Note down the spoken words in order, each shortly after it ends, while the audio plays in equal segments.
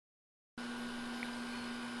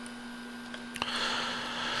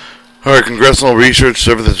Alright, Congressional Research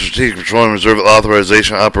Service the Strategic Petroleum Reserve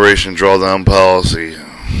Authorization Operation Drawdown Policy.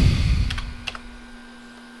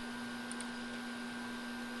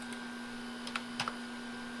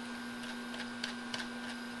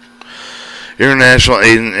 International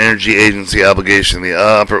Energy Agency obligation.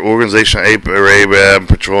 The organization Arab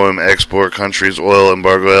Petroleum Export Countries Oil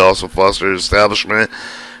Embargo also fostered establishment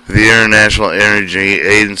of the International Energy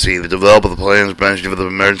Agency. The development of the plans mentioned for the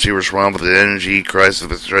emergency response to the energy crisis.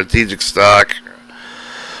 The strategic stock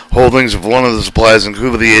holdings of one of the supplies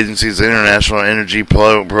included the agency's International Energy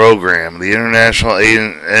Program. The International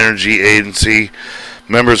Energy Agency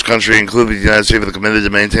members country including the United States, are committed to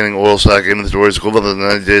maintaining oil stock inventories equivalent to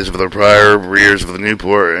 90 days of their prior years of the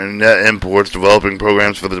Newport and net imports, developing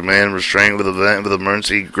programs for the demand restraint with the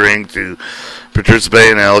emergency agreeing to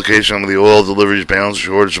participate in allocation of the oil deliveries balance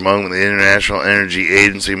shortage among the International Energy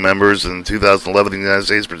Agency members. In 2011, the United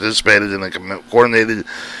States participated in a coordinated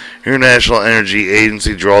International Energy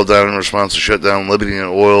Agency drawdown in response to shutdown Libyan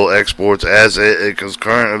oil exports as its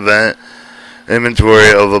current event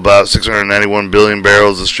inventory of about 691 billion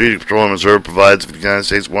barrels. The Strategic Petroleum Reserve provides for the United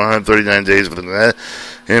States 139 days of the net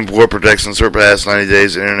import protection surpass 90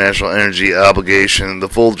 days of international energy obligation. The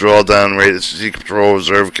full drawdown rate of the Strategic Petroleum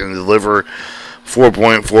Reserve can deliver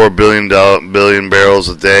 4.4 billion barrels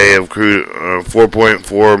a day of crude,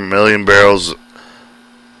 4.4 million barrels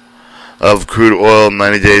of crude oil in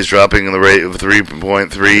 90 days, dropping in the rate of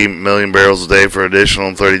 3.3 million barrels a day for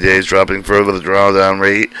additional 30 days, dropping further the drawdown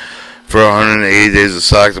rate for 180 days of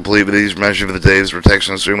stock deplete. With these measures for the days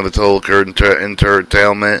protection, assuming the total occurred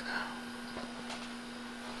curtailment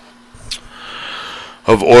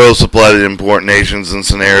of oil supply to import nations in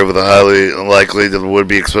scenario with a highly likely that would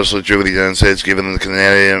be especially true with the United States, given the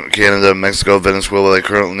Canada, Mexico, Venezuela, the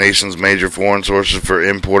current nation's major foreign sources for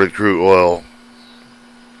imported crude oil.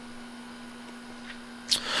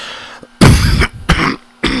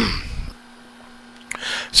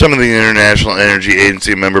 Some of the International Energy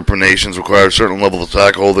Agency member nations require a certain level of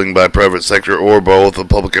stock holding by private sector or both the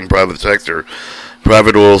public and private sector.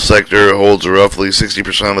 Private oil sector holds roughly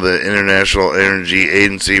 60% of the International Energy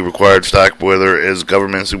Agency required stock, whether as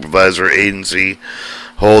government supervisor agency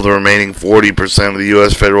hold the remaining 40%. Of the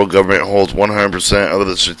U.S. federal government holds 100% of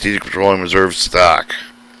the Strategic Petroleum Reserve stock.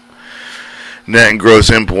 Net and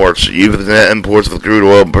gross imports. Even the net imports of the crude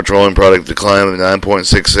oil and petroleum product declined to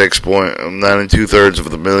 9.66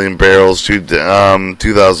 of the million barrels to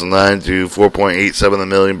 2009 to 4.87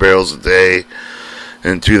 million barrels a day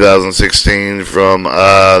in 2016 from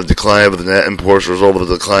decline of the net imports result of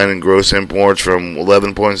the decline in gross imports from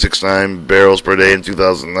 11.69 barrels per day in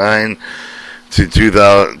 2009 to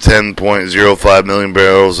 10.05 million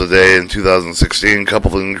barrels a day in 2016,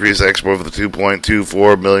 coupled with increased export of the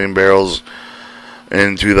 2.24 million barrels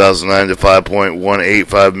in 2009 to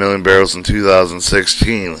 5.185 million barrels in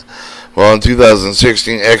 2016. While in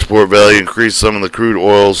 2016, export value increased some of the crude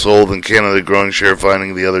oil sold in Canada, growing share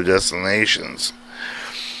finding the other destinations.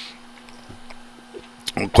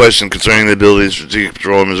 A question concerning the ability of the Strategic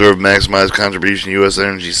Petroleum Reserve to maximize contribution to U.S.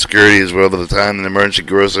 energy security is whether the time an emergency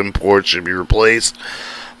gross imports should be replaced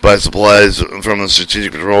by supplies from the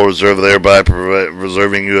Strategic Petroleum Reserve, thereby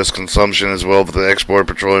preserving U.S. consumption as well as the export of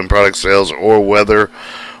petroleum product sales, or whether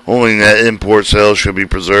only net import sales should be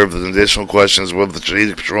preserved. The additional question is whether the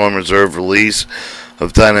Strategic Petroleum Reserve release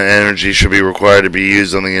of time and energy should be required to be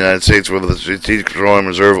used on the United States, whether the Strategic Petroleum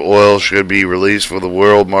Reserve oil should be released for the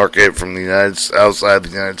world market from the outside the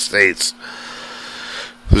United States.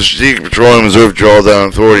 The Strategic Petroleum Reserve drawdown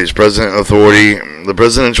authorities. The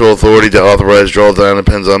presidential authority to authorize drawdown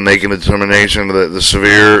depends on making a determination that the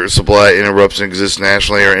severe supply interruption exists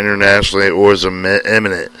nationally or internationally or is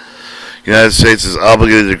imminent. The United States is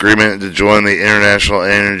obligated to agreement to join the International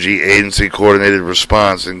Energy Agency coordinated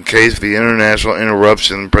response. In case of the international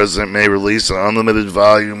interruption, the President may release an unlimited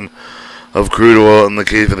volume of crude oil. In the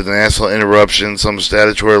case of the national interruption, some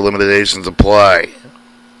statutory limitations apply.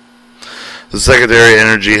 The Secretary of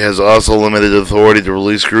Energy has also limited authority to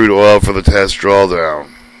release crude oil for the test drawdown.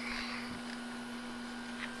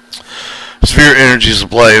 Severe energy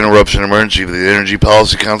supply interruption emergency. The Energy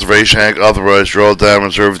Policy Conservation Act authorized drawdown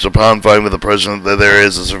reserves upon finding with the President that there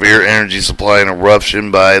is a severe energy supply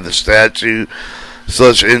interruption by the statute.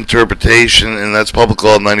 Such interpretation, and that's Public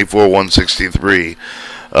Law 94-163,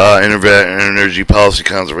 Energy Policy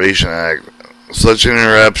Conservation Act. Such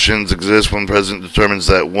interruptions exist when the President determines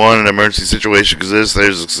that 1. An emergency situation exists, there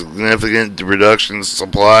is a significant reduction in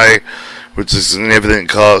supply, which is significant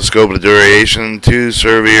scope of duration. 2.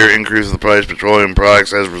 Severe increase of the price of petroleum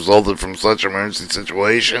products has resulted from such emergency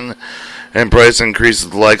situation, and price increase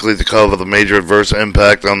is likely to cause a major adverse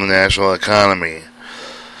impact on the national economy.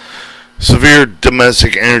 Severe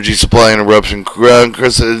domestic energy supply interruption.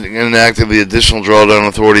 Congress enacted the Additional Drawdown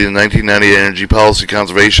Authority in 1990 Energy Policy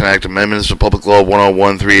Conservation Act amendments to Public Law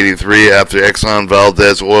 101-383 after Exxon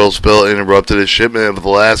Valdez oil spill interrupted a shipment of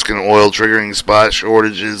Alaskan oil, triggering spot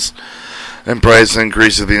shortages and price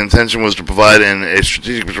increases. The intention was to provide a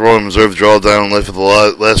strategic petroleum reserve drawdown lift with a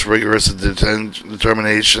lot less rigorous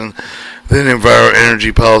determination than the Environmental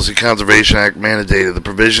Energy Policy Conservation Act mandated. The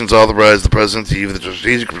provisions authorized the President to use the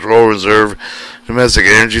Strategic Petroleum Reserve domestic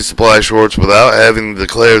energy supply shorts without having to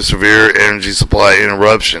declare severe energy supply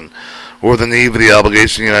interruption or the need for the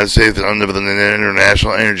obligation of the United States under the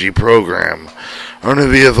International Energy Program. Under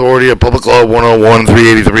the authority of Public Law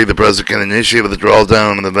 101-383, the President can initiate the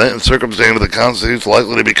drawdown in the event and circumstance that constitutes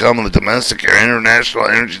likely to become the domestic or international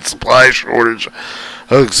energy supply shortage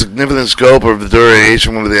of significant scope or the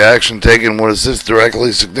duration of the action taken would assist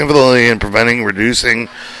directly, significantly in preventing, reducing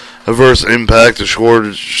adverse impact of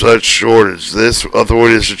such shortage. This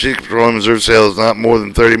authority, strategic petroleum reserve sale, is not more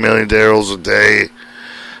than 30 million barrels a day.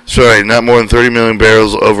 Not more than 30 million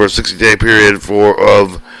barrels over a 60-day period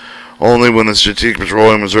of only when the strategic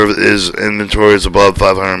petroleum reserve inventory is above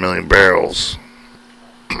 500 million barrels.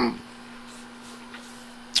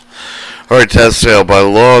 Alright, test sale. By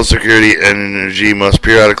law, Security and Energy must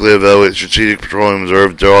periodically evaluate strategic petroleum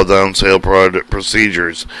reserve drawdown sale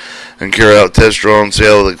procedures and carry out test draw and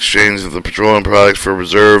sale of exchange of the petroleum products for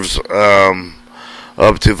reserves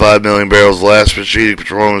up to 5 million barrels. Last strategic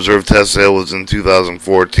petroleum reserve test sale was in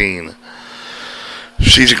 2014.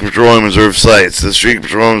 Strategic Petroleum Reserve sites. The Strategic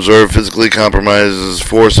Petroleum Reserve physically comprises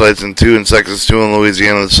 4 sites in Texas, 2 in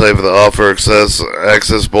Louisiana. The site for the offer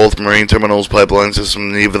access both marine terminals, pipeline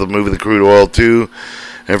system, need for the move of the crude oil to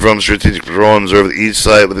and from Strategic Petroleum Reserve. Each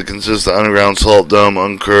site would consist of underground salt dome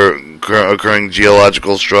occurring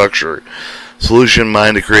geological structure. Solution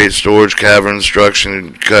mined to create storage caverns. Structure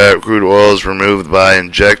crude oil is removed by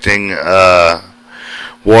injecting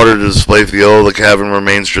water to displace the oil. The cavern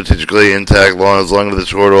remains strategically intact as long as the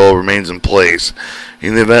stored oil remains in place.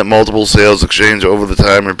 In the event multiple sales exchange over the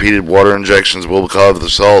time, repeated water injections will cause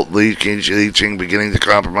the salt leaching beginning to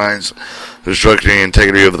compromise the structural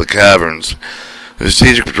integrity of the caverns. The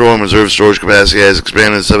Strategic Petroleum Reserve storage capacity has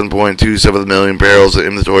expanded to 7.27 million barrels. The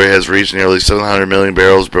inventory has reached nearly 700 million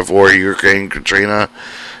barrels before Hurricane Katrina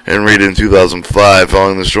and Rita in 2005.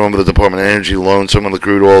 Following the storm, the Department of Energy loaned some of the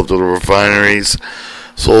crude oil to the refineries,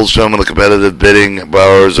 sold some of the competitive bidding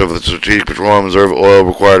borrowers of the Strategic Petroleum Reserve oil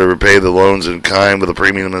required to repay the loans in kind with a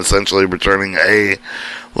premium, essentially returning a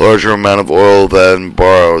larger amount of oil than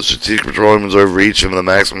borrowed. Strategic Petroleum Reserve reached the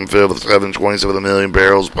maximum fill of 727 million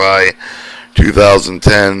barrels by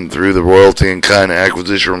 2010 through the royalty and kind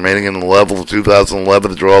acquisition, remaining in the level of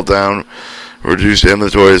 2011. The drawdown reduced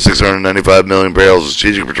inventory to 695 million barrels. The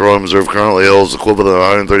Strategic Petroleum Reserve currently holds the equivalent of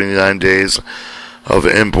 139 days of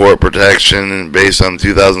import protection based on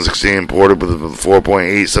 2016 imported with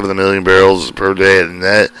 4.87 million barrels per day at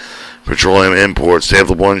net petroleum imports.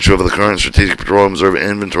 Table 1 shows the current Strategic Petroleum Reserve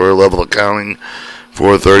inventory level, accounting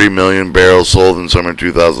for 30 million barrels sold in summer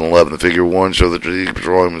 2011. The figure 1 shows the Strategic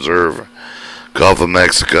Petroleum Reserve Gulf of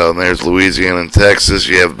Mexico. And there's Louisiana and Texas.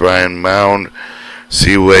 You have Bryan Mound,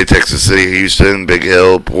 Seaway, Texas City, Houston, Big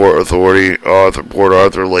Hill, Port Authority, Port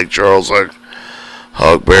Arthur, Lake Charles,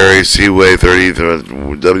 Hawkberry, Seaway 30,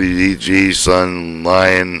 WDG, Sun,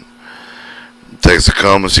 Lion,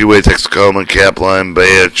 Texacoma, Seaway, Texacoma, Capline,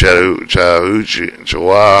 Bay,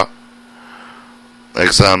 Chihuahua,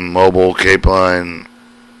 Exxon Mobil, Cape Line,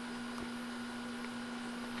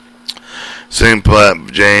 St.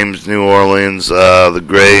 James, New Orleans, the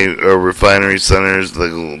gray refinery centers,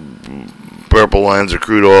 the purple lines are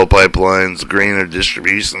crude oil pipelines, the green are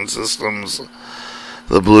distribution systems,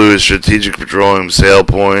 the blue is strategic petroleum sale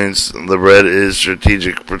points, the red is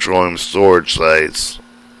strategic petroleum storage sites.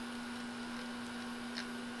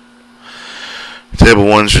 Table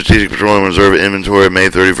 1, Strategic Petroleum Reserve Inventory, May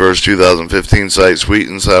 31st, 2015. Site, Sweet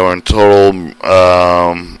and Sour in total.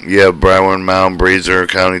 Bryan Mound, Breezer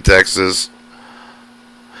County, Texas.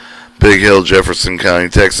 Big Hill, Jefferson County,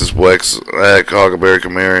 Texas. Wexac, Hogberry,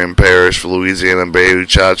 Camarion Parish, Louisiana. Bayou,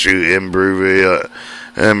 Chachu,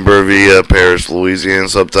 Imbervia Parish, Louisiana.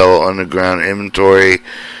 Subtitle, Underground Inventory,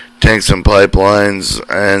 Tanks and Pipelines,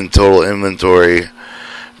 and Total Inventory.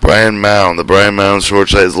 Bryan Mound. The Bryan Mound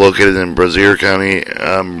storage site is located in Brazoria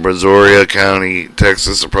County,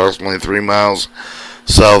 Texas, approximately 3 miles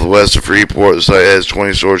southwest of Freeport. The site has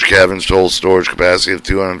 20 storage caverns, total storage capacity of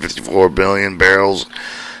 254 billion barrels.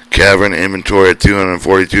 Cavern inventory at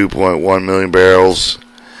 242.1 million barrels.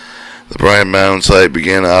 The Bryan Mound site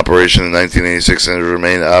began operation in 1986 and has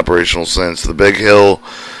remained operational since. The Big Hill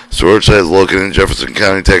Storage site is located in Jefferson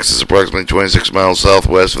County, Texas, approximately 26 miles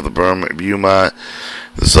southwest of the Beaumont.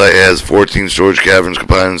 The site has 14 storage caverns,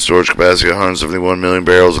 combined storage capacity of 171 million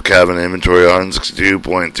barrels, a cavern inventory of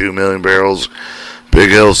 162.2 million barrels. Big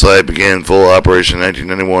Hill site began full operation in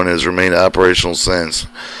 1991 and has remained operational since.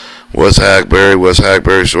 West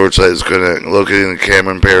Hackberry storage site is located in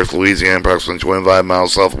Cameron Parish, Louisiana, approximately 25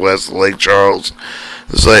 miles southwest of Lake Charles.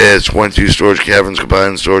 The site has 22 storage caverns,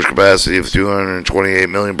 combined storage capacity of 228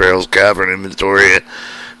 million barrels, cavern inventory at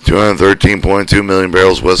 213.2 million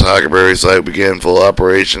barrels. West Hackberry site began full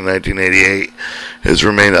operation in 1988. Has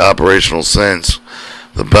remained operational since.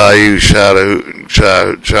 The Bayou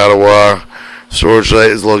Chattawa storage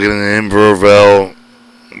site is located in Iberville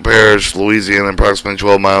Parish, Louisiana, approximately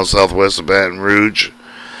 12 miles southwest of Baton Rouge.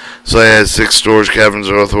 The site has 6 storage caverns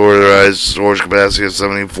with authorized storage capacity of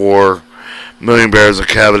 74 million barrels, of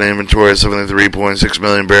cavern inventory of 73.6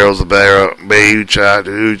 million barrels. The Bayou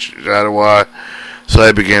Chattawa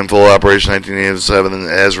site began full operation in 1987 and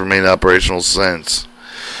has remained operational since.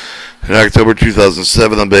 In October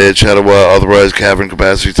 2007, the Bayou Chattawa authorized cavern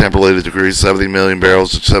capacity temporarily decreased 70 million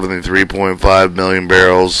barrels to 73.5 million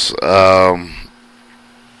barrels.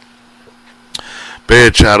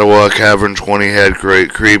 Bayou Chattawa Cavern 20 had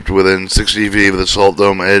creeped within 60 feet of the salt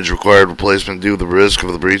dome edge, required replacement due to the risk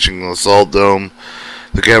of the breaching the salt dome.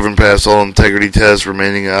 The cavern passed all integrity tests,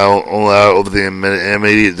 remaining out over the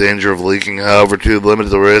immediate danger of leaking. However, to limit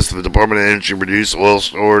the risk, the Department of Energy reduced oil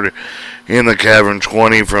stored in the cavern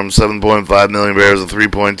 20 from 7.5 million barrels to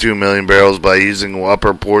 3.2 million barrels by using the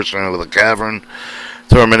upper portion of the cavern.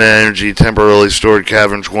 Department of Energy temporarily stored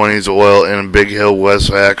cavern 20's oil in Big Hill West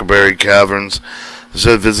Hackberry caverns.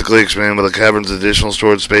 Instead of physically expanding with the cavern's additional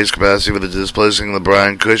storage space capacity with the displacing the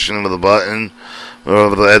brine cushion with the button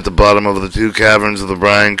at the bottom of the 2 caverns of the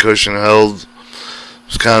brine cushion held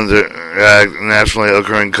naturally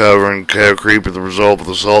occurring cover and creep as the result of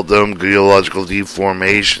the salt dome geological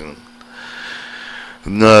deformation.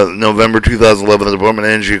 In November 2011, the Department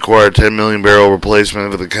of Energy acquired 10 million barrel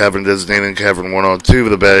replacement of the cavern designated Cavern 102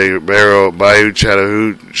 of the Bayou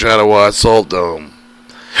Chattawa Salt Dome.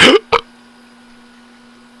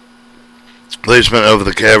 Placement of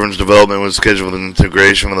the cavern's development was scheduled with an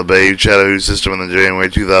integration with the Bayou Chattawa system in the January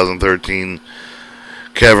 2013.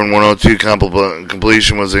 Cavern 102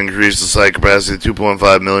 completion was increased to site capacity to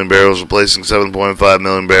 2.5 million barrels, replacing 7.5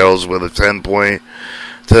 million barrels with a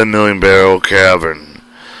 10 million barrel cavern.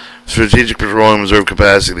 Strategic Petroleum Reserve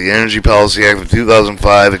capacity. The Energy Policy Act of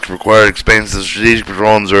 2005 required expansion of the Strategic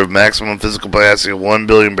Petroleum Reserve maximum physical capacity of 1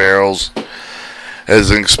 billion barrels.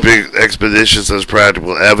 As expeditious as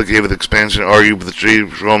practical, advocate with expansion, argued that the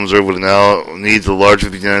Strategic Petroleum Reserve would now need the larger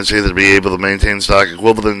of the United States to be able to maintain stock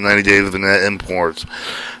equivalent to 90 days of the net imports. The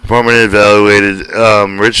Department evaluated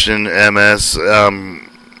Richton, MS,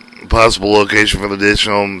 possible location for the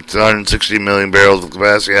additional 160 million barrels of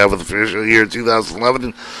capacity have with the official year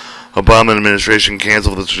 2011. Obama administration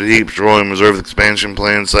canceled the Strategic Petroleum Reserve expansion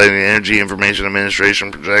plan, citing the Energy Information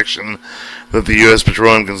Administration projection that the U.S.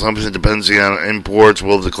 petroleum consumption dependency on imports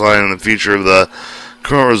will decline in the future. The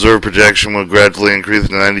current reserve projection will gradually increase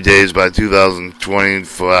to 90 days by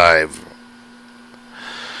 2025.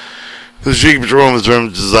 The Strategic Petroleum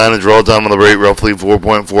Reserve is designed to draw down on the rate roughly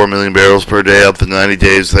 4.4 million barrels per day up to 90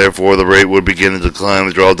 days. Therefore, the rate would begin to decline.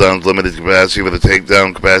 The drawdown's limited capacity with the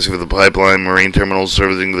takedown capacity of the pipeline marine terminals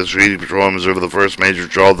servicing the Strategic Petroleum Reserve. The first major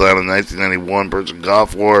drawdown in 1991 Persian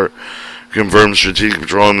Gulf War confirmed Strategic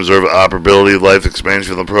Petroleum Reserve operability. Life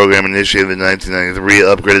expansion of the program initiated in 1993,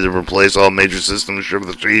 upgraded to replace all major systems, ensure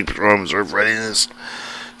the Strategic Petroleum Reserve readiness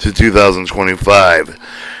to 2025.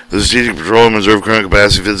 The Strategic Petroleum Reserve current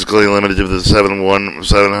capacity physically limited to the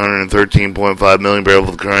 713.5 million barrels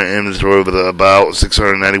of the current inventory with about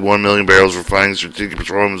 691 million barrels refining. Strategic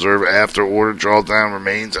Petroleum Reserve after order drawdown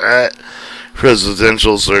remains at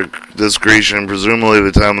presidential discretion, presumably at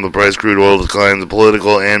the time of the price crude oil declines, the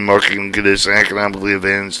political and market conditions economically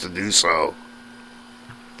advantaged to do so.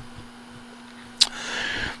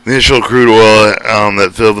 The initial crude oil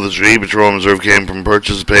that filled with the Strategic Petroleum Reserve came from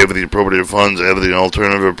purchases paid with the appropriate funds. Out of the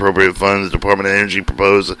alternative appropriate funds, the Department of Energy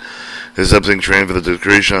proposed accepting train for the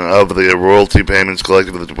decretion of the royalty payments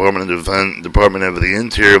collected with the Department of the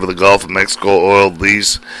Interior of the Gulf of Mexico oil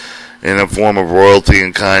lease in a form of royalty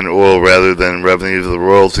in kind oil rather than revenue. The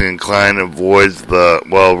royalty in kind avoids the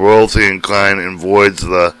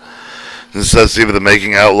necessity of the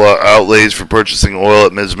making outlays for purchasing oil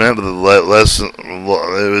at Mid-Mint, but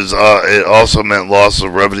it also meant loss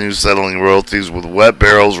of revenue settling royalties with wet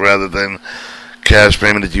barrels rather than cash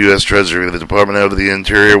payment to U.S. Treasury. The Department of the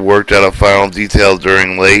Interior worked out a final detail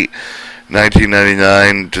during late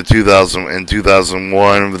 1999 to 2000 and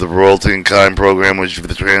 2001 with the royalty in kind program, which for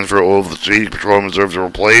the transfer of oil of the Strategic Petroleum Reserve to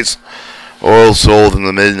replace oil sold in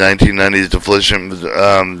the mid 1990s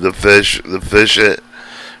deficient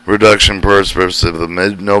reduction purpose. Of the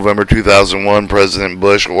mid-November 2001, President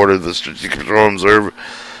Bush ordered the Strategic Petroleum Reserve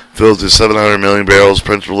filled to 700 million barrels,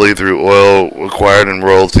 principally through oil acquired in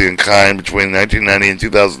royalty in kind. Between 1990 and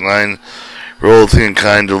 2009, royalty in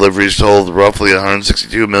kind deliveries totaled roughly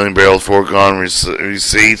 162 million barrels. Foregone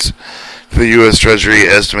receipts for the U.S. Treasury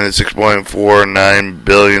estimated $6.49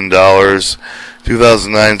 billion.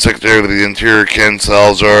 2009, Secretary of the Interior Ken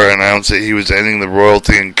Salazar announced that he was ending the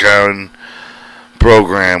royalty in kind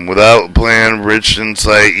program. Without a plan rich in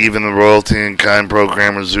sight, even the royalty in kind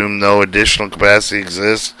program resumed. No additional capacity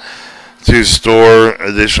exists to store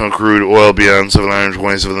additional crude oil beyond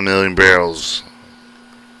 727 million barrels.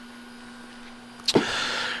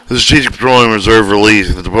 The Strategic Petroleum Reserve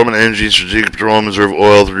release. The Department of Energy Strategic Petroleum Reserve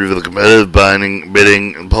oil through the competitive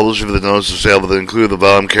bidding and publishing of the notice of sale that include the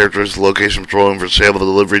volume, characteristics, location, petroleum for sale, the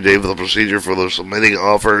delivery date, the procedure for the submitting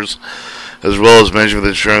offers, as well as mention of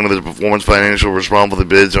ensuring that the performance financial responsible for the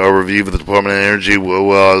bids are reviewed with the Department of Energy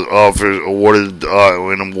awarded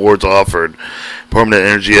and awards offered. Department of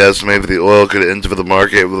Energy estimated that the oil could enter the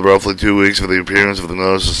market with roughly 2 weeks for the appearance of the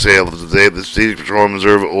notice of sale. Today, the Strategic Petroleum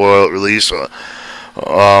Reserve oil release.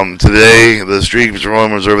 Today, the Strategic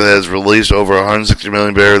Petroleum Reserve has released over 160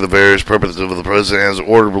 million barrels of various purposes. The President has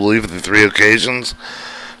ordered relief at the 3 occasions.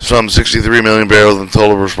 Some 63 million barrels in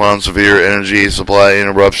total response to severe energy supply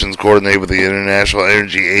interruptions coordinated with the International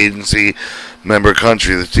Energy Agency member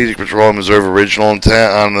country. The Strategic Petroleum Reserve original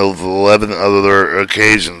intent on the 11 other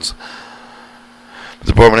occasions.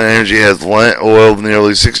 The Department of Energy has lent oil of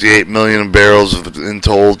nearly 68 million barrels in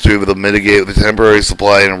total to mitigate the temporary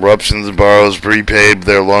supply interruptions, and borrowers prepaid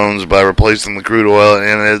their loans by replacing the crude oil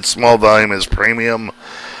and its small volume as premium.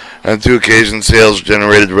 On 2 occasions, sales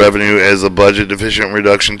generated revenue as a budget deficient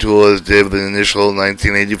reduction tool, as did the initial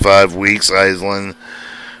 1985 Weeks Island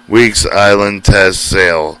test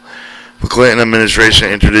sale. The Clinton administration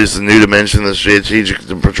introduced a new dimension of the Strategic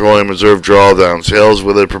Petroleum Reserve drawdown. Sales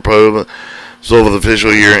with a proposal for the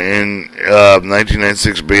official year in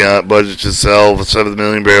 1996 beyond budget to sell 7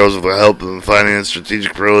 million barrels with the help of the Finance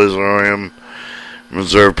Strategic Petroleum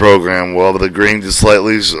Reserve Program. While agreeing to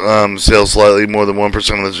sell slightly more than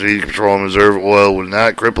 1% of the Strategic Petroleum Reserve oil would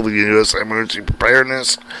not cripple the U.S. emergency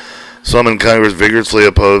preparedness, some in Congress vigorously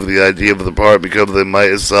opposed the idea of the part because they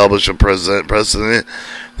might establish a precedent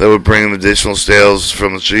that would bring additional sales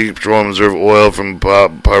from the Strategic Petroleum Reserve oil from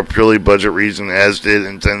purely budget reasons, as did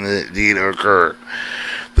indeed occur.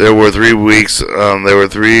 There were 3 sales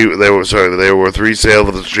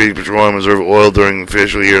of the Strategic Petroleum Reserve oil during the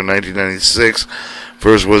official year 1996.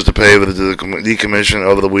 First was to pay for the decommission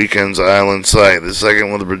of the Weekends Island site. The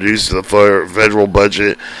second was to reduce the federal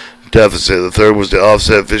budget deficit. The third was to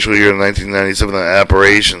offset official year 1997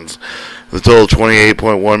 operations. The total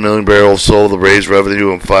 28.1 million barrels sold the raised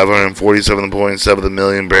revenue of 547.7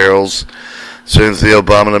 million barrels. Since the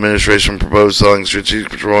Obama administration proposed selling Strategic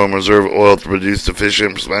Petroleum Reserve oil to reduce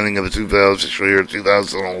deficient spending of the fiscal year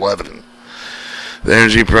 2011. The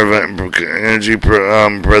Energy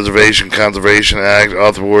Preservation Conservation Act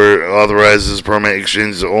authorizes permanent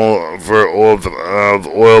exchanges of oil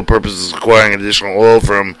purposes, acquiring additional oil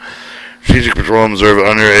from Strategic Petroleum Reserve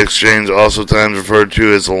under exchange, also times referred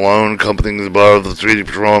to as a loan. Companies borrow the Strategic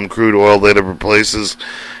Petroleum crude oil later replaces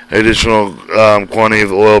additional quantity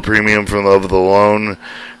of oil premium of the loan.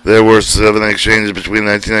 There were 7 exchanges between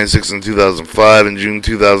 1996 and 2005. In June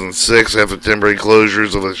 2006, after temporary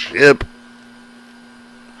closures of a ship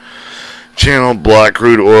channel block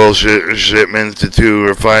crude oil shipments to 2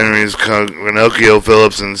 refineries, Pinocchio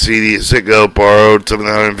Phillips and Citgo borrowed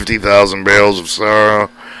 750,000 barrels of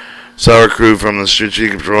sour crude from the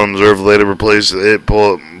Strategic Petroleum Reserve, later replaced it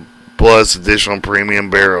plus additional premium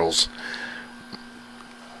barrels.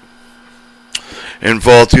 In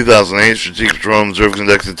fall 2008, Strategic Petroleum Reserve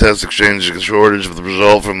conducted test exchanges and shortage of the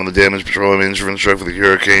result from the damaged petroleum insurance truck for the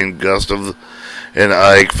Hurricane Gustav and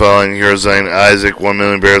Ike. Following Hurricane Isaac, 1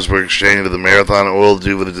 million barrels were exchanged with the Marathon oil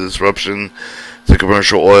due to the disruption to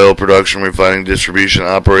commercial oil production, refining, distribution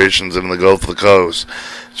operations in the Gulf of the Coast.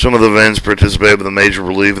 Some of the events participated with a major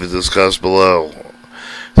relief as discussed below.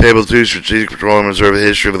 Table 2, Strategic Petroleum Reserve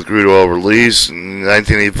history of the crude oil release.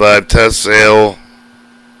 1985 test sale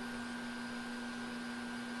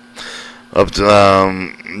up to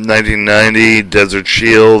 1990 Desert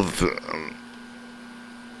Shield.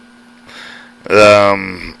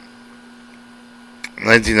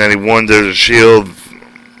 1991 Desert Shield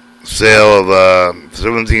sale of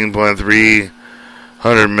 17.3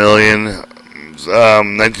 100 million.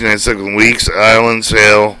 1996 Weeks Island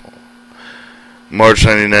sale. March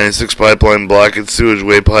 1996 pipeline blockage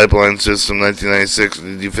sewageway pipeline system. 1996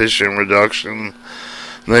 deficient reduction.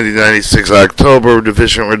 1996 October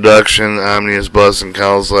deficient reduction. Omnibus bus and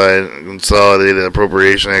consolidated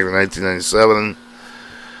appropriation act of 1997.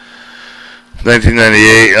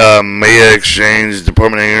 1998, Maya Exchange,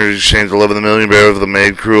 Department of Energy exchanged 11 million barrels of the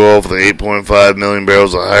made crude oil for the 8.5 million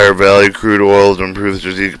barrels of higher value crude oil to improve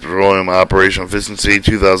strategic petroleum operational efficiency.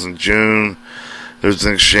 2000 June, there's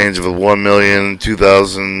an exchange of 1 million.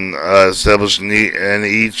 2000, established NEHHOR,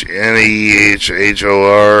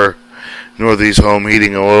 Northeast Home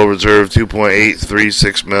Heating Oil Reserve,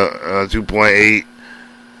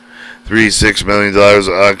 $2.836 million.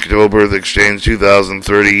 October, the exchange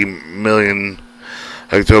 2030 million.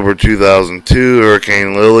 October 2002,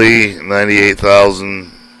 Hurricane Lily,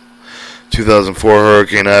 98,000. 2004,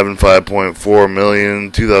 Hurricane Ivan, 5.4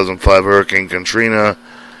 million. 2005, Hurricane Katrina,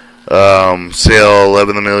 sale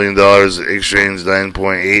 $11 million, exchange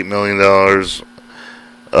 $9.8 million.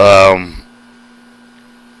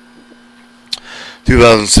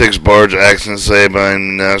 2006 barge accident saved by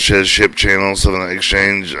Natchez Ship Channel, so the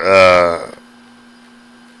exchange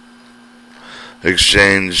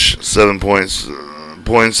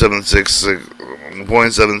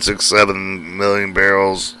 7.767 million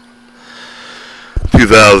barrels.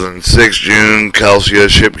 2006 June, Calcia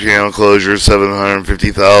Ship Channel closure,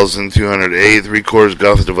 750,208. 3/4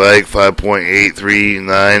 Gulf of Divike,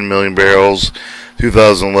 5.839 million barrels.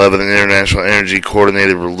 2011 International Energy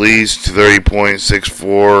Coordinated Release,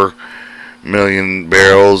 30.64 million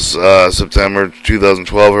barrels. September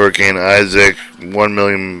 2012 Hurricane Isaac, 1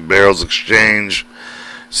 million barrels exchange.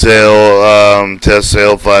 Sale, test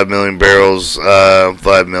sale, 5 million barrels,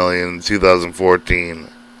 5 million, 2014.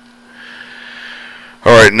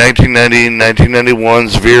 Alright, 1990, 1991,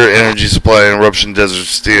 severe energy supply interruption, Desert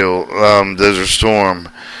Storm.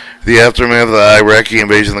 The aftermath of the Iraqi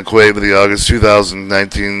invasion of the Kuwait with the August 2nd,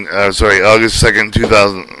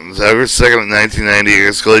 1990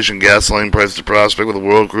 escalation gasoline price to prospect with the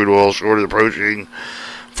world crude oil shortage approaching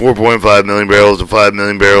 4.5 million barrels to 5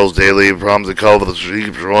 million barrels daily. Problems that call for the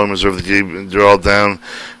strategic petroleum reserve to draw down.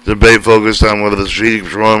 Debate focused on whether the strategic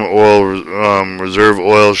petroleum reserve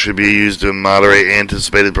oil should be used to moderate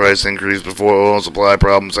anticipated price increase before oil supply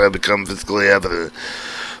problems have become physically evident.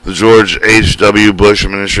 The George H.W. Bush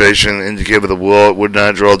administration indicated that it would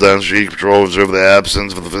not draw down strategic petroleum reserve in the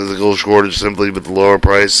absence of the physical shortage simply with the lower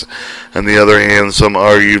price. On the other hand, some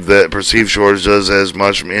argued that perceived shortage does as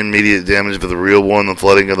much immediate damage for the real one, the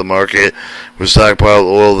flooding of the market with stockpiled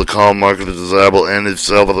oil. The calm market is desirable end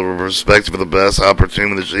itself with the perspective of the best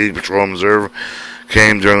opportunity the strategic petroleum reserve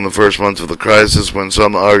came during the first months of the crisis, when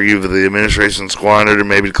some argued that the administration squandered and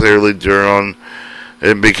maybe clearly during.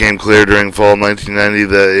 It became clear during fall 1990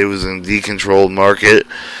 that it was a decontrolled market.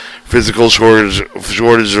 Physical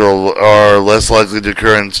shortages are less likely to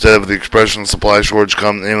occur. Instead of the expression supply shortage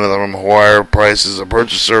come in with higher prices, a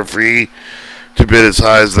purchaser free to bid as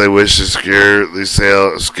high as they wish to secure the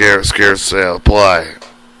scarce supply.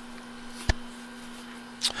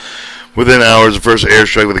 Within hours, the first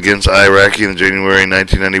airstrike against Iraq in January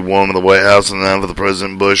 1991, when the White House announced with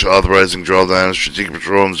President Bush authorizing drawdown of strategic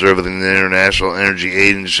petroleum reserve within the International Energy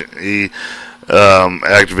Agency,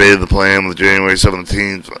 activated the plan with January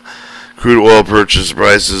 17th. Crude oil purchase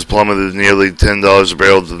prices plummeted nearly $10 a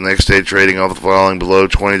barrel to the next day, trading off the falling below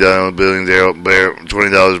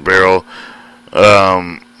 $20 a barrel.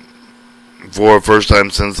 For the first time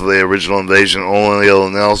since the original invasion, only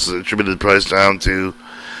analysis attributed the price down to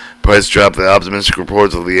price drop. The optimistic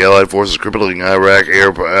reports of the Allied forces crippling Iraq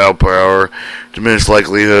air power, diminished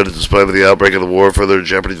likelihood, despite the outbreak of the war, further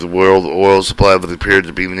jeopardy to the world oil supply that appeared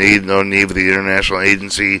to be no need for the International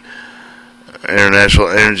Energy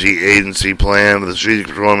Agency plan. The strategic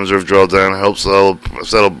petroleum reserve drawdown helped settle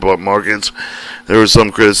markets. There were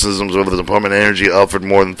some criticisms over the Department of Energy offered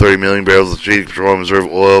more than 30 million barrels of strategic petroleum reserve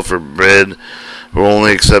oil for bid, but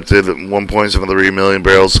only accepted 1.73 million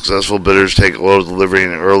barrels. Successful bidders take oil delivery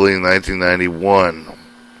in early 1991.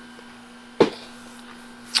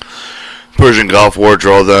 Persian Gulf War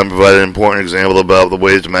drawdown provided an important example about the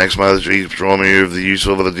ways to maximize the strategic petroleum reserve. The use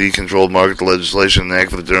of the decontrolled market legislation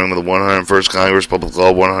enacted during the 101st Congress, Public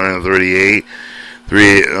Law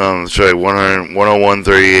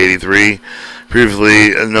 101-3083,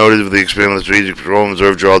 previously noted with the experiment of the strategic petroleum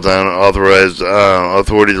reserve drawdown, authorized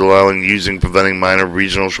authorities allowing preventing minor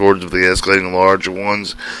regional shortages of the escalating larger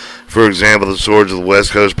ones. For example, the shortage of the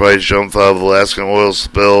West Coast price jump following the Alaskan oil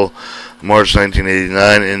spill March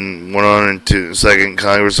 1989, in 102nd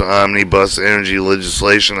Congress Omnibus Energy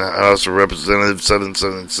Legislation, House of Representatives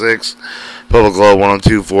 776, Public Law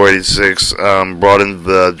 102-486, broadened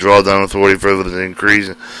the drawdown authority further to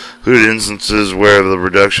include instances where the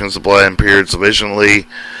reduction in supply appeared sufficiently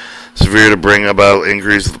severe to bring about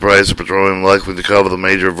increase of the price of petroleum likely to cover the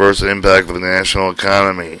major adverse impact of the national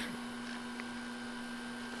economy.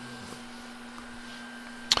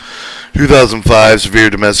 2005, severe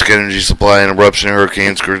domestic energy supply interruption,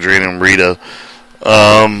 Hurricanes Katrina and Rita.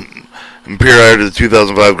 Prior to the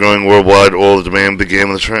 2005 growing worldwide oil demand began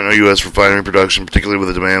with the Toronto U.S. refinery production, particularly with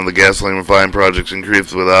the demand of the gasoline refining projects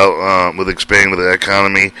increased with expanding with the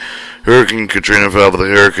economy. Hurricane Katrina fell with the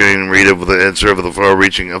Hurricane Rita with the answer of the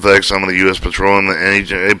far-reaching effects on the U.S. petroleum, and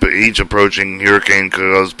each approaching hurricane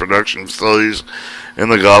caused production facilities in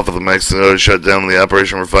the Gulf of Mexico to shut down. The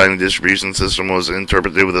operation refining distribution system was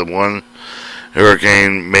interpreted with one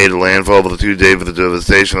hurricane made a landfall with a 2-day for the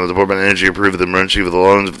devastation. The Department of Energy approved the emergency with the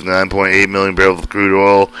loans of 9.8 million barrels of crude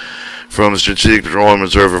oil from strategic petroleum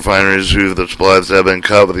reserve refineries whose the supplies have been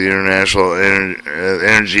cut with the International Energy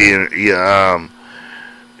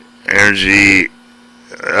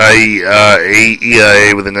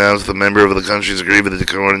EIA with announced the member of the countries agreed with to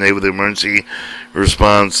coordinate with the emergency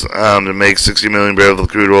response to make 60 million barrels of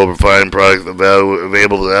crude oil refined product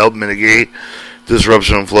available to help mitigate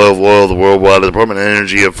disruption and flow of oil the worldwide. The Department of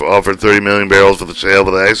Energy offered 30 million barrels for the sale,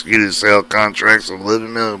 with the executed sale contracts of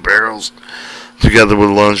 11 million barrels, together with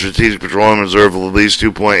Lone Strategic Petroleum Reserve of at least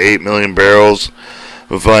 2.8 million barrels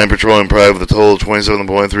refined petroleum product, with a total of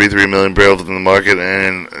 27.33 million barrels in the market.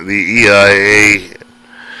 And the EIA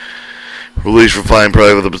released refined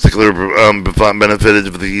product with a particular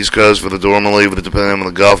benefited for the East Coast, for the normally with the dependent on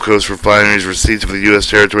the Gulf Coast refineries. Receipts for the U.S.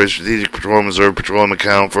 Territory Strategic Petroleum Reserve petroleum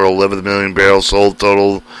account for 11 million barrels sold,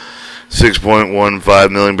 total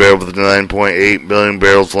 6.15 million barrels, with 9.8 million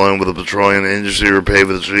barrels flowing with the petroleum industry repaid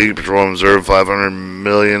with the Strategic Petroleum Reserve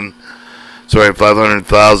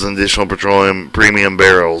 500,000 additional petroleum premium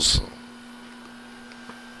barrels.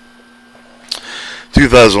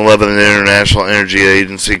 2011, the International Energy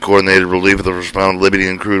Agency coordinated relief of the response to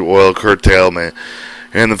Libyan crude oil curtailment.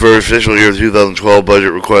 In the first official year of 2012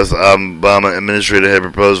 budget request, the Obama administration had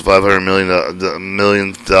proposed $500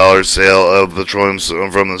 million sale of petroleum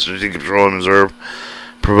from the Strategic Petroleum Reserve,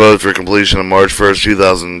 proposed for completion on March 1st,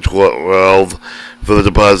 2012, for the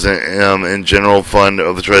deposit in general fund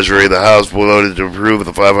of the Treasury. The House voted to approve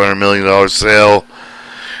the $500 million sale.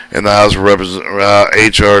 In the House of Representatives,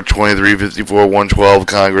 H.R. 2354-112,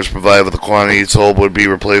 Congress provided that the quantity sold would be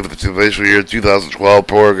replaced with the official year 2012,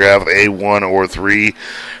 paragraph A1 or 3,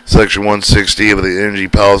 section 160 of the Energy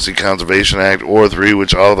Policy Conservation Act, or 3,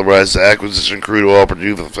 which authorized the acquisition of crude oil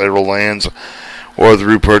produced for federal lands or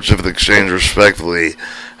through purchase of the exchange, respectively.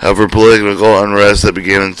 However, political unrest that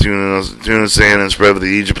began in Tuna Sand and spread with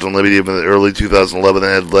Egypt and Libya in the early 2011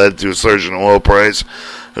 had led to a surge in oil price.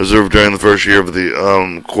 Observed during the first year of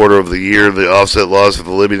the quarter of the year, the offset loss of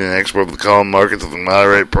the Libyan export of the common markets of a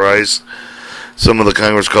moderate price. Some of the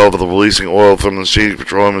Congress called for the releasing oil from the Strategic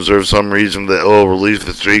Petroleum Reserve. Some reasoned that oil released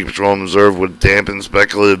from the Strategic Petroleum Reserve would dampen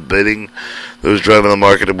speculative bidding that was driving the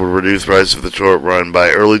market and would reduce prices for the short run.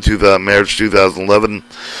 By early March 2011,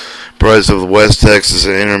 price of the West Texas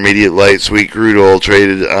and Intermediate Light Sweet crude oil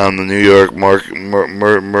traded on the New York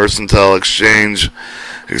Mercantile Exchange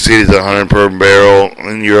exceeded $100 per barrel.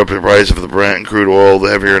 In Europe, the price of the Brent crude oil,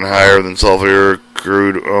 heavier and higher than sulfur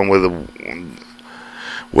crude, with the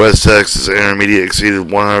West Texas Intermediate exceeded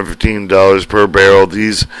 $115 per barrel.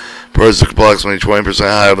 These prices are approximately 20%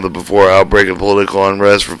 higher than the before outbreak of political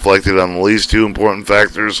unrest, reflected on at least two important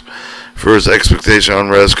factors. First, expectation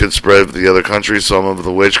unrest could spread to the other countries, some of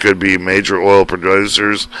which could be major oil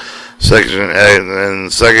producers. Second,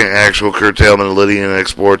 actual curtailment of Libyan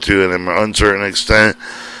export to an uncertain extent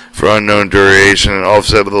for unknown duration, and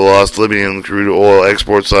offset with the lost Libyan crude oil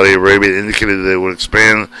export. Saudi Arabia indicated that it would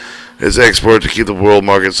expand its export to keep the world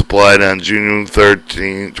market supplied. On June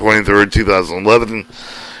 23, 2011,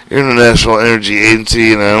 International Energy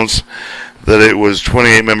Agency announced that it was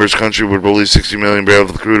 28 members country would release 60 million barrels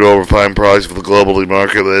of crude oil refined products for the global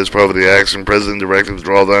market. That is part of the action. President directed the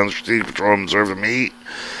Drawdown Strategic Petroleum Reserve to meet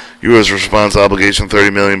U.S. response obligation 30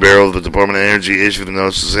 million barrels. The Department of Energy issued the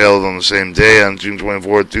notice of sale on the same day, on June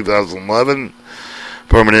 24, 2011.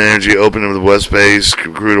 Department of Energy opened with the West Base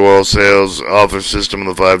crude oil sales offer system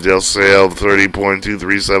of the 5-day sale of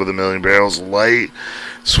 30.237 million barrels of light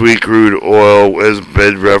sweet crude oil as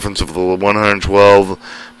bid reference of the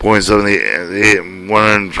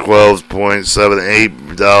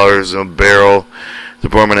 $112.78 a barrel.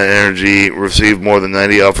 Department of Energy received more than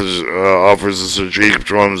 90 offers of Strategic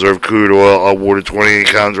Petroleum Reserve crude oil, awarded 28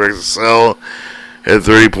 contracts to sell at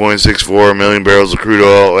 30.64 million barrels of crude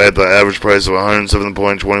oil at the average price of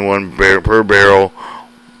 $107.21 per barrel.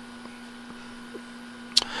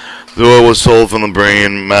 The oil was sold from the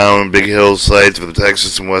Brian Mound and Big Hill sites for the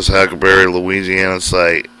Texas and West Huckleberry, Louisiana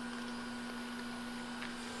site.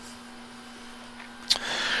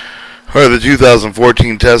 For the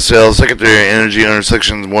 2014 test sale, Secretary of Energy under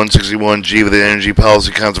Section 161G of the Energy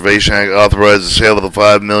Policy Conservation Act authorized the sale of the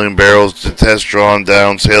 5 million barrels to test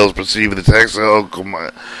Drawdown sales proceed with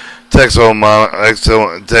the TXOMA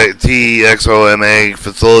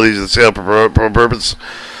facilities. The sale purpose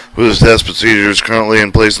for this test procedure is currently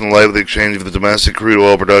in place in the light of the exchange of the domestic crude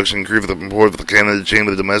oil production, crude for the import for the Canada chain of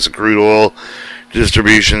the domestic crude oil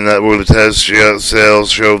distribution network. The test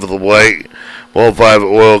sales show that the white All 5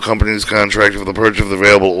 oil companies contracted for the purchase of the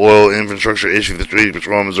available oil infrastructure issued the Strategic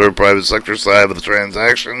Petroleum Reserve private sector side of the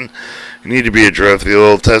transaction need to be addressed. The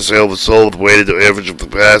oil test sale was sold with weighted average of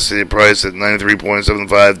capacity price at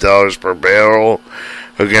 $93.75 per barrel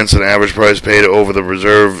against an average price paid over the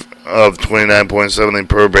reserve of $29.70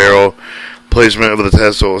 per barrel. Placement of the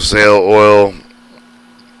test sale oil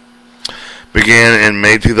began in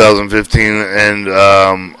May 2015 and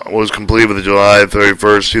was completed with July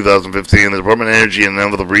 31st, 2015. The Department of Energy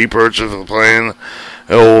announced the repurchase of the plan.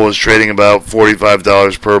 Oil was trading about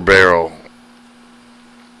 $45 per barrel.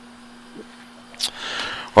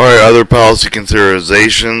 Alright, other policy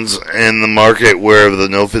considerations in the market where the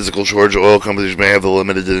no physical shortage oil companies may have the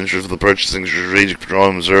limited interest of the purchasing Strategic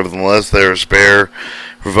Petroleum Reserve unless they are spare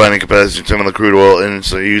refining capacity to determine the crude oil and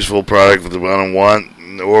it's a useful product that they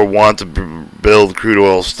want to build crude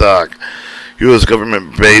oil stock. U.S.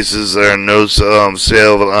 government bases are no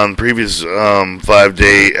sale on previous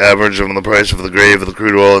 5-day average of the price of the grade of the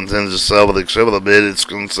crude oil intended to sell, but except for the bid, it's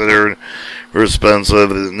considered responsive.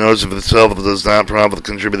 The notice of itself does not prompt the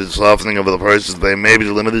contributed softening of the prices. They may be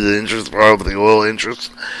limited to interest part of the oil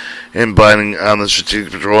interest in binding on the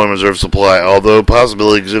Strategic Petroleum Reserve supply, although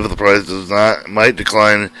possibility exists if the price might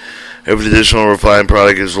decline if additional refined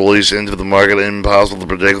product is released into the market. Impossible to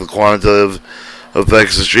predict the quantitative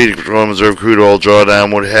effects the Strategic Petroleum Reserve crude oil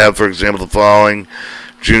drawdown would have. For example, the following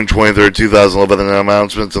June 23, 2011, an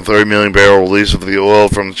announcement of 30 million barrel release of the oil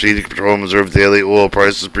from the Strategic Petroleum Reserve. Daily oil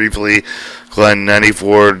prices briefly declined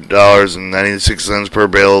 $94.96 per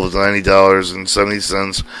barrel to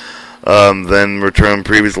 $90.70, then returned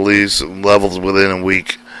previous release levels within a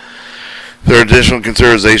week. There are additional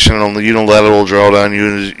consideration on the unilateral drawdown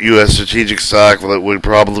U.S. strategic stock that would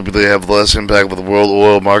probably have less impact with the world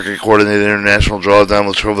oil market. Coordinated international drawdown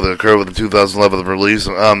was shown to occur with the 2011 release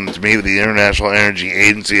to meet with the International Energy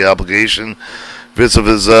Agency obligation. Bits of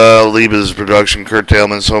his Liba's production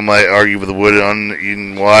curtailment, some might argue with the wood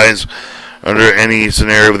unwise under any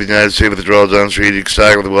scenario with the United States with the drawdown strategic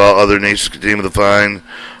stock, while other nations continue to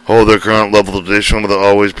hold their current level of addition with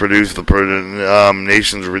always produce the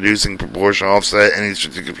nations reducing proportion offset any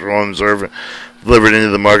Strategic Petroleum Reserve delivered into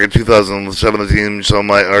the market. 2017, some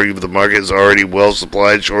might argue that the market is already well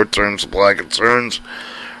supplied. Short-term supply concerns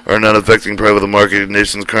are not affecting private market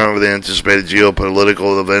conditions currently with the anticipated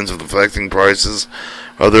geopolitical events affecting prices.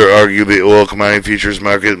 Others argue the oil commodity futures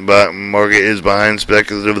market is behind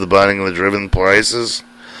speculative the binding of the driven prices.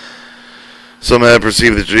 Some have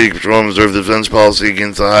perceived the Strategic Petroleum Reserve defense policy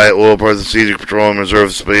against the high oil price of the Strategic Petroleum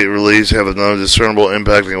Reserve release have no discernible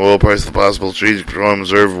impact on the oil price. The possible Strategic Petroleum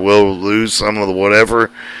Reserve will lose some of the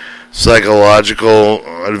whatever psychological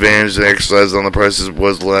advantage they exercised on the prices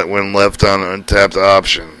was when left on an untapped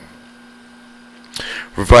option.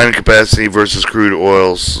 Refining capacity versus crude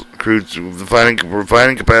oils.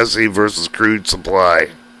 Refining capacity versus crude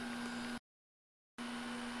supply.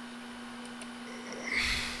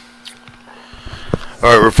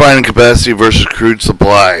 Alright, refining capacity versus crude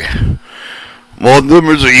supply. While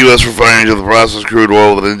numbers of U.S. refineries of the processed crude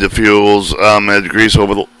oil within the fuels had decreased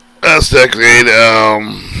over the last decade,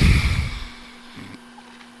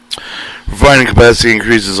 refining capacity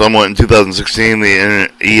increases somewhat in 2016. The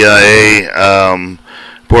EIA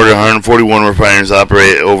reported 141 refineries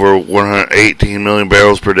operate over 118 million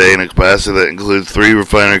barrels per day in a capacity that includes 3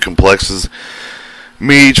 refinery complexes,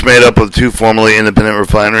 each made up of 2 formerly independent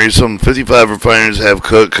refineries. Some 55 refineries have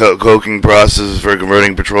coking processes for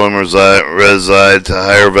converting petroleum residue to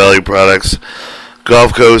higher value products.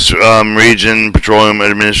 Gulf Coast Region Petroleum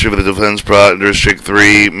Administrative of the Defense Product District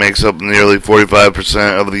 3 makes up nearly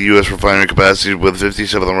 45% of the U.S. refinery capacity, with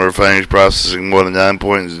 57 refineries processing more than 9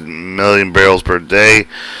 million barrels per day.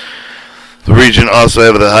 The region also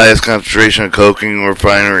has the highest concentration of coking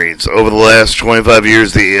refineries. Over the last 25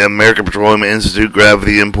 years, the American Petroleum Institute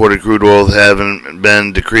gravity imported crude oils have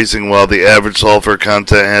been decreasing while the average sulfur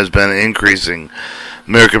content has been increasing.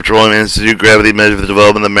 American Petroleum Institute gravity measure the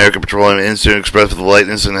development of the American Petroleum Institute expressed the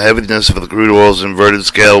lightness and heaviness of the crude oil's inverted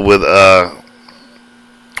scale with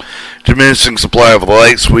diminishing supply of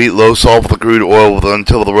light, sweet, low sulfur crude oil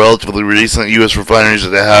until the relatively recent U.S. refineries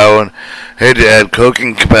had to add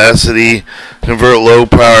coking capacity to convert low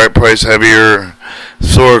power price heavier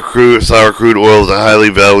sour crude oil to highly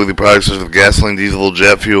valuable products such as gasoline, diesel,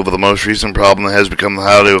 jet fuel. But the most recent problem has become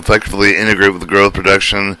how to effectively integrate with the growth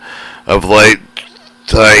production of light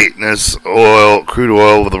tightness crude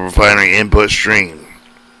oil with the refinery input stream.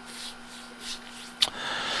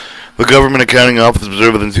 The Government Accounting Office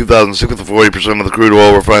observed that in 2006 that 40% of the crude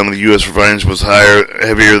oil refined in the U.S. refineries was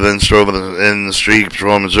heavier than stored in the Strategic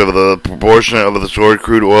Petroleum Reserve. The proportion of the stored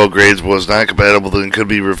crude oil grades was not compatible and could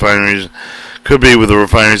be with the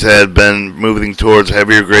refineries had been moving towards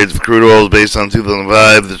heavier grades of crude oils. Based on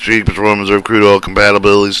 2005, the Strategic Petroleum Reserve crude oil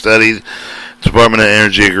compatibility study, the Department of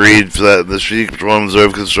Energy agreed that the Strategic Petroleum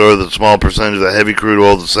Reserve could store a small percentage of the heavy crude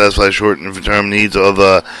oil to satisfy short-term needs of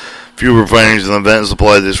the few refineries in the event of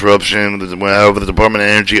supply disruption. However, the Department of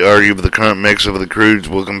Energy argued that the current mix of the crudes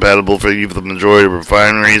was compatible for the majority of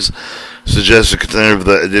refineries, suggested consider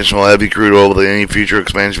the additional heavy crude oil with any future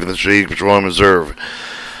expansion of the Strategic Petroleum Reserve.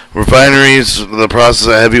 Refineries, the process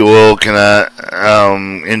of heavy oil cannot,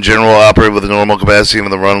 in general, operate with a normal capacity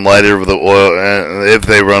and run lighter with the oil if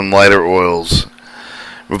they run lighter oils.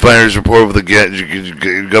 Refineries report with the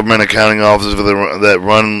Government Accounting Office that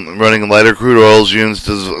running lighter crude oils units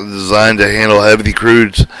designed to handle heavy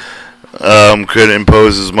crudes could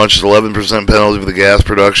impose as much as 11% penalty for the gas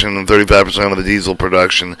production and 35% of the diesel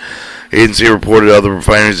production. Agency reported other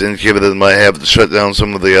refineries indicated that they might have to shut down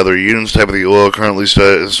some of the other units. Type of the oil currently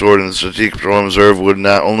stored in the Strategic Petroleum Reserve would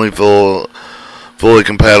not only fully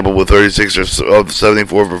compatible with 36 of the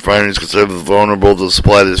 74 refineries considered vulnerable to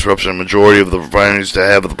supply disruption. A majority of the refineries to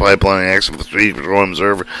have the pipeline access with the Strategic Petroleum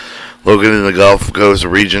Reserve located in the Gulf Coast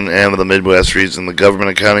region and the Midwest region. The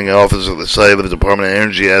Government Accounting Office at the site of the Department of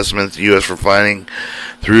Energy estimates the U.S. refining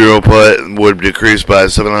through output would decrease by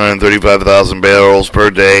 735,000 barrels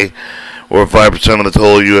per day, or 5% of the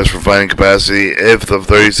total U.S. refining capacity, if the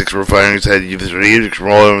 36 refineries had the Strategic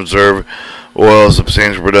Petroleum Reserve oil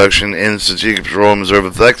substantial production in Strategic Petroleum Reserve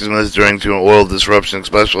effectiveness during an oil disruption,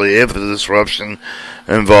 especially if the disruption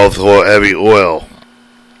involved heavy oil.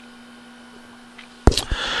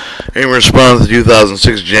 In response to the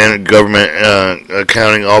 2006 Government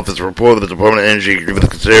Accounting Office report, the Department of Energy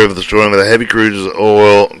considered the storing of the heavy crudes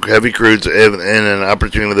in an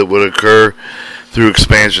opportunity that would occur through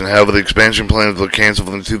expansion. However, the expansion plans were canceled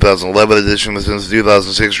in the 2011 edition. Since the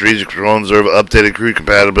 2006 Strategic Petroleum Reserve updated crude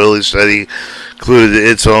compatibility study included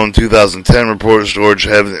its own 2010 report, storage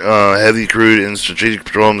heavy crude in Strategic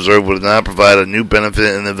Petroleum Reserve would not provide a new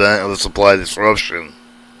benefit in the event of a supply disruption.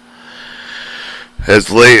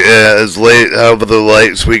 However, the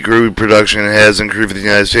light sweet crude production has increased in the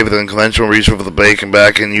United States with unconventional resource for the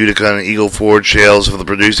Bakken, Utica, and Eagle Ford shales for the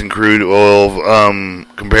producing crude oil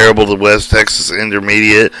comparable to West Texas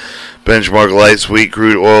Intermediate benchmark light sweet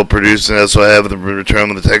crude oil produced, and also have the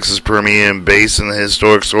return of the Texas Permian Basin, the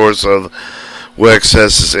historic source of West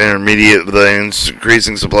Texas Intermediate. The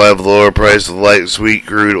increasing supply of the lower price of light sweet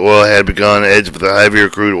crude oil had begun edge of the heavier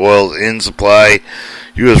crude oil in supply.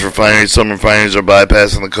 U.S. refineries. Some refineries are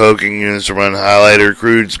bypassing the coking units to run highlighter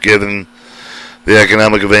crudes, given the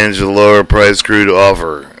economic advantage of the lower price crude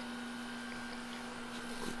offer.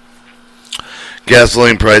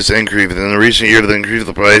 Gasoline price increase. In the recent year, the increase of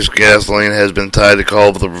the price of gasoline has been tied to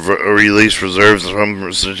call for the release reserves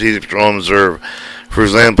from Strategic Petroleum Reserve. For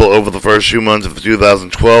example, over the first few months of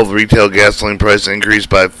 2012, the retail gasoline price increased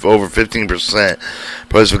by over 15%.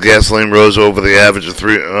 Price of gasoline rose over the average of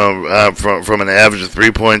from an average of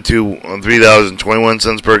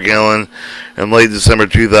 $3.21 per gallon in late December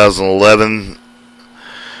 2011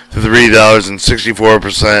 to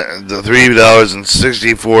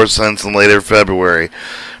 $3.64 in later February.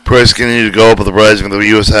 Price continued to go up with the rising of the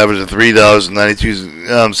U.S. average of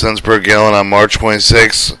 $3.92 per gallon on March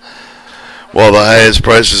 26. While the highest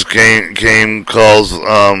prices came calls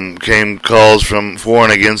from for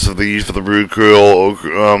and against the use of the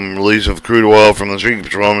release of crude oil from the Strategic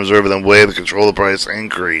Petroleum Reserve and then way to control the price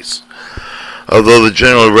increase. Although the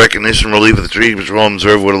general recognition relief of the Strategic Petroleum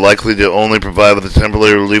Reserve would likely to only provide with a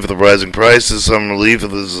temporary relief of the rising prices, some relief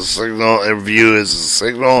is a signal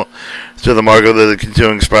to the market that the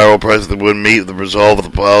continuing spiral price that would meet the resolve of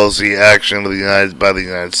the policy action of by the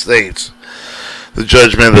United States. the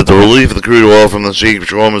judgment that the relief of the crude oil from the Strategic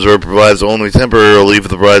Petroleum Reserve provides only temporary relief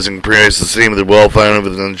of the rising price. The same with the well found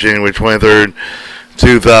on January 23rd,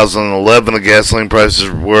 2011. The gasoline prices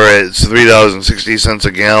were at $3.60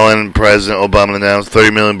 a gallon. President Obama announced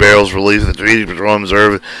 30 million barrels relief of the Strategic Petroleum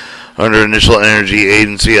Reserve under Initial Energy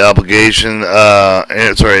Agency obligation.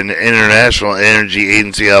 International Energy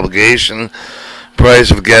Agency obligation.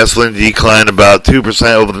 Price of gasoline declined about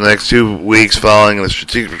 2% over the next 2 weeks following the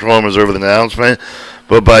Strategic Petroleum Reserve announcement,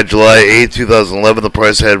 but by July 8, 2011, the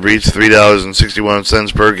price had reached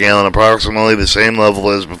 $3.61 per gallon, approximately the same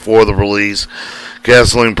level as before the release.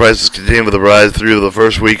 Gasoline prices continued with a rise through the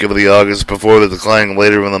first week of August before the decline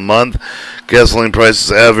later in the month. Gasoline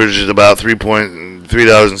prices averaged about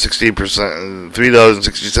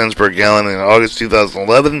 $3.60 per gallon in August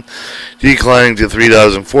 2011, declining to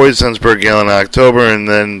 $3.40 per gallon in October, and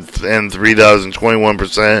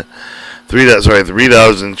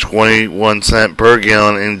 $3.21 per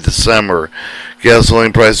gallon in December.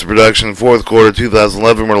 Gasoline price of production in fourth quarter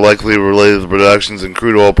 2011 were likely related to productions in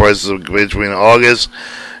crude oil prices between August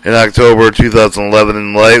and October 2011,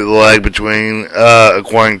 and the lag between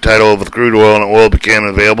acquiring title of the crude oil and oil became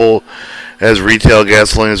available as retail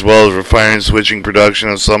gasoline, as well as refining switching production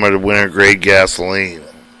of summer to winter grade gasoline.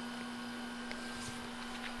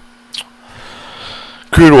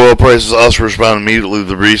 Crude oil prices also responded immediately to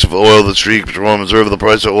the release of oil. The Strategic Petroleum Reserve, the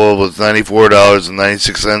price of oil was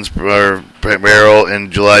 $94.96 per barrel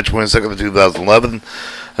in July 22nd of 2011.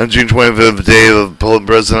 On June 25th, the day of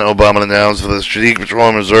President Obama announced for the Strategic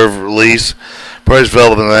Petroleum Reserve release, price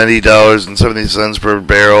fell to $90.70 per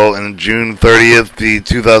barrel. And on June 30th,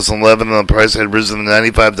 2011, the price had risen to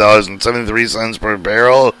 $95.73 per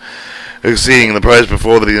barrel, exceeding the price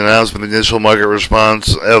before the announcement. The initial market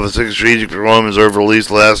response of the Strategic Petroleum Reserve release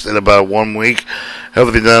lasted about 1 week.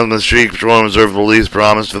 However, the announcement of the Strategic Petroleum Reserve release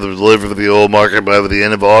promised for the delivery of the oil market by the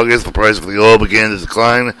end of August. The price of the oil began to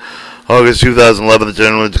decline. August 2011, the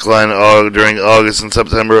generally declined during August and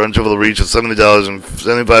September until the reach of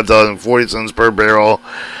 $75.40 per barrel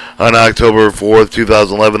on October 4th,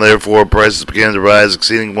 2011. Therefore, prices began to rise,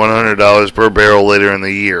 exceeding $100 per barrel later in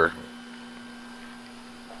the year.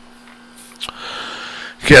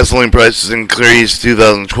 Gasoline prices increased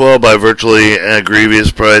 2012 by virtually a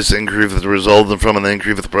grievous price increase that resulted from an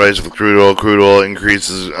increase in the price of crude oil. Crude oil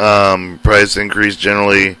increases, price increase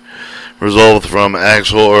generally result from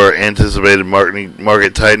actual or anticipated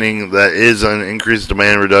market tightening, that is, an increased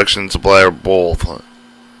demand, reduction in supply, or both.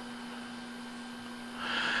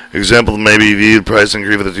 Examples may be viewed: price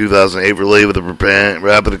increase of the 2008 related with the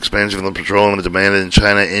rapid expansion of the petroleum demand in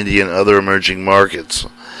China, India, and other emerging markets.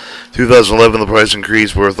 2011, the price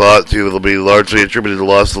increase were thought to be largely attributed to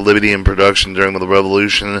loss of liberty in production during the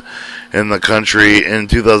revolution in the country. In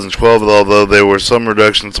 2012, although there were some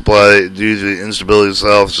reduction in supply due to the instability of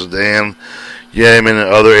South Sudan, Yemen, and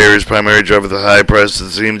other areas, primary driver of the high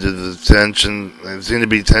prices seemed to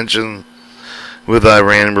be tension with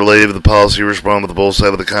Iran related to the policy response with both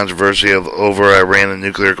sides of the controversy over Iran and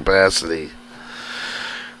nuclear capacity.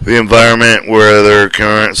 The environment where their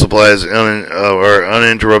current supplies are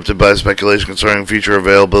uninterrupted by speculation concerning future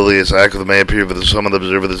availability is active. It may appear that some of the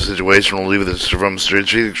observers of the situation will leave this from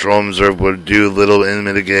Strategic Petroleum Reserve would do little in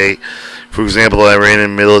mitigate. For example,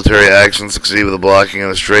 Iranian military action succeed with the blocking of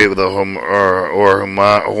the Strait with the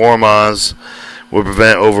Hormuz would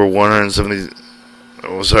prevent over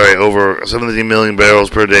 70 million barrels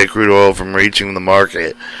per day crude oil from reaching the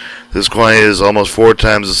market. This quantity is almost 4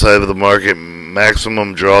 times the size of the market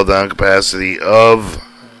maximum drawdown capacity of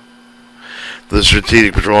the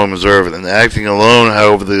Strategic Petroleum Reserve. And acting alone,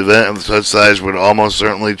 however, the event of such size would almost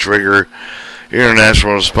certainly trigger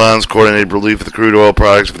international response, coordinated relief of the crude oil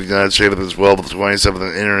products for the United States, as well as the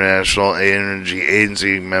 27th International Energy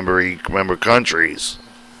Agency member countries.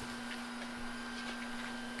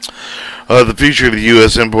 The future of the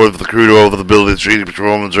U.S. import of the crude oil with the ability of the Strategic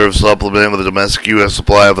Petroleum Reserve supplement with the domestic U.S.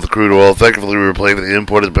 supply of the crude oil, effectively replacing the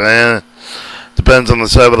imported demand, depends on the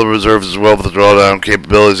size of the reserves as well as the drawdown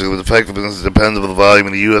capabilities. The effectiveness depends on the volume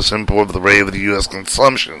of the U.S. import of the rate of the U.S.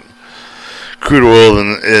 consumption. Crude oil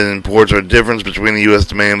and imports are difference between the U.S.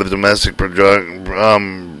 demand and the domestic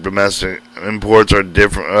imports are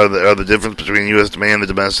the difference between U.S. demand and the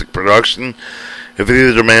domestic production. If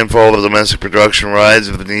either demand falls, the domestic production rises.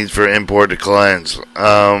 If the need for import declines.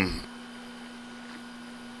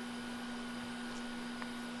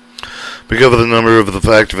 Because of the number of the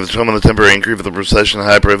factor of some of the temporary increase of the recession,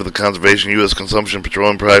 high price of the conservation, U.S. consumption of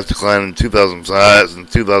petroleum products declined in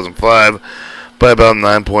 2005 by about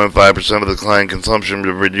 9.5% of the decline in consumption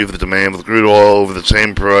to reduce the demand of crude oil over the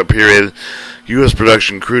same period. U.S.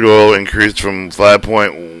 production crude oil increased from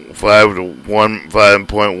 5.4 to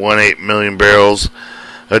 5.18 million barrels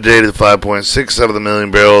a day to 5.67 million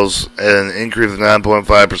barrels, an increase of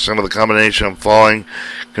 9.5%. Of the combination of falling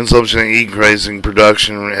consumption and increasing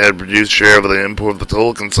production had reduced share of the import of the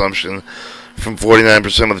total consumption from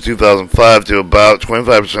 49% of the 2005 to about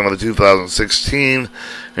 25% of the 2016.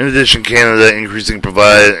 In addition, Canada increasing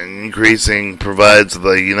provides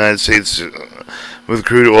the United States with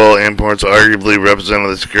crude oil imports arguably represent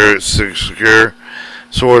a secure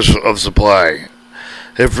source of supply.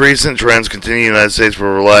 If recent trends continue, the United States will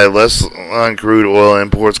rely less on crude oil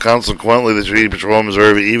imports. Consequently, the Strategic Petroleum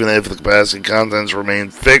Reserve, even if the capacity contents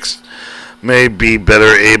remain fixed, may be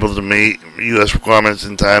better able to meet U.S. requirements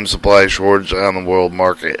in time supply shortage on the world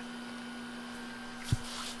market.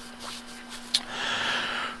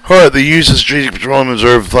 Alright, the use of Strategic Petroleum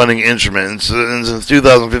Reserve funding instruments. Since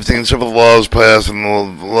 2015, several laws passed in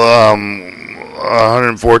the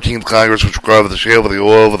 114th Congress, which required the sale of the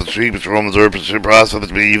oil of the Strategic Petroleum Reserve process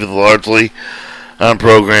to be even largely on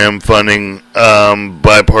program funding.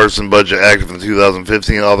 Bipartisan Budget Act of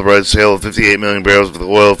 2015 authorized sale of 58 million barrels of the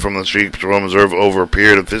oil from the Strategic Petroleum Reserve over a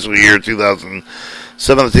period of fiscal year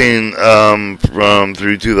 2017 from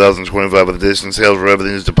through 2025. With additional sales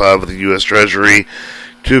revenues deposited with the U.S. Treasury,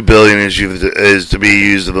 $2 billion is to be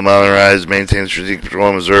used to modernize, maintain the Strategic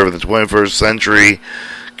Petroleum Reserve in the 21st century.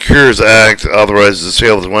 Cures Act authorizes the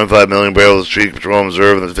sale of 25 million barrels of Strategic Petroleum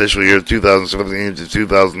Reserve in the fiscal year 2017 to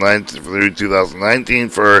 2019 through 2019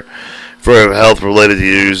 for health-related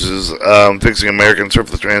uses. Fixing American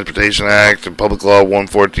Surface Transportation Act and Public Law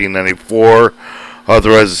 11494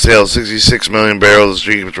 authorizes the sale of 66 million barrels of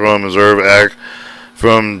Strategic Petroleum Reserve Act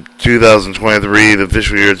from 2023 to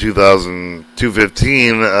fiscal year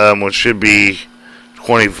 2015, which should be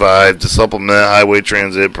 25, to supplement highway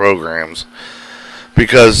transit programs.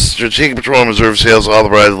 Because Strategic Petroleum Reserve sales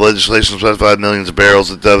authorize legislation specified millions of barrels,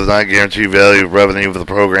 it does not guarantee value of revenue for the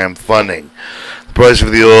program funding. The price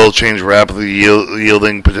of the oil changed rapidly,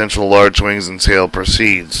 yielding potential large swings in sale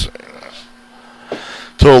proceeds.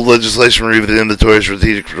 Total legislation reviewed the inventory of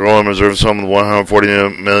Strategic Petroleum Reserve sum of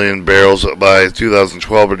 140 million barrels by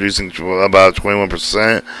 2012, reducing to about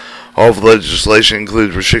 21%. All of the legislation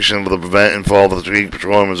includes restriction of the prevent and fall of the Strategic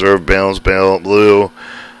Petroleum Reserve balance below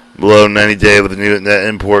 90-day with a new net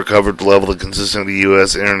import coverage level consistent with the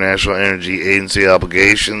U.S. International Energy Agency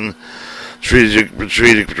obligation. Strategic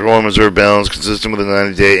Petroleum Reserve balance consistent with a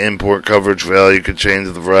 90-day import coverage value could change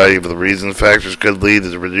with a variety of the reasons. Factors could lead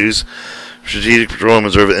to reduce Strategic Petroleum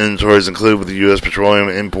Reserve inventories include with the U.S. petroleum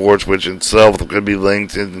imports, which itself could be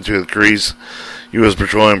linked to increase U.S.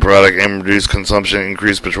 petroleum product and reduce consumption,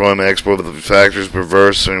 increase petroleum export. With the factors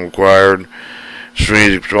perverse and required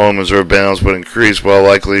Strategic Petroleum Reserve balance would increase, while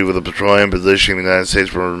likely with the petroleum position the United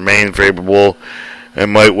States will remain favorable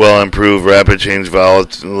and might well improve. Rapid change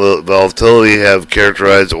volatility have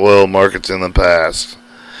characterized oil markets in the past.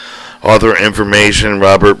 Author information: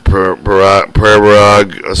 Robert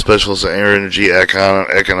Prerog, a specialist in energy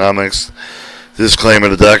economics. Disclaimer: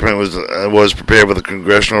 the document was prepared by the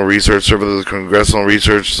Congressional Research Service. The Congressional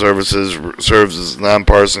Research Services serves as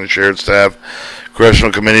nonpartisan shared staff.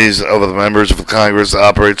 Congressional committees of the members of Congress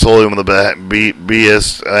operate solely on the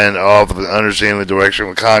BS and off of the understanding the direction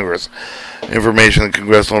of Congress. Information in the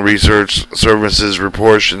Congressional Research Services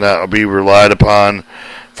report should not be relied upon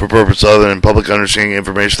for purpose other than public understanding.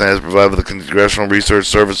 Information that is provided by the Congressional Research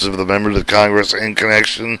Services of the members of Congress in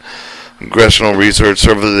connection. Congressional Research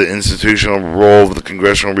Service, the institutional role of the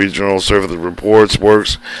Congressional Regional Service reports,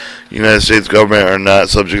 works. United States government are not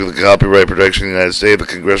subject to the copyright protection in the United States. The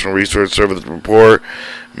Congressional Research Service report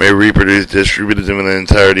may reproduce, distributed in the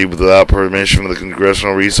entirety without permission of the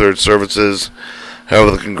Congressional Research Services.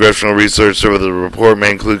 However, the Congressional Research Service report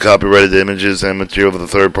may include copyrighted images and material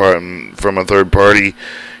from a third party.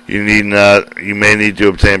 You may need to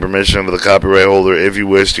obtain permission of the copyright holder if you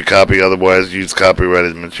wish to copy, otherwise use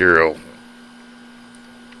copyrighted material.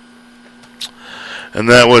 And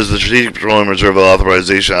that was the Strategic Petroleum Reserve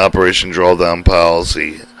Authorization Operation Drawdown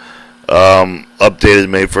Policy, updated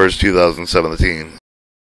May 1st, 2017.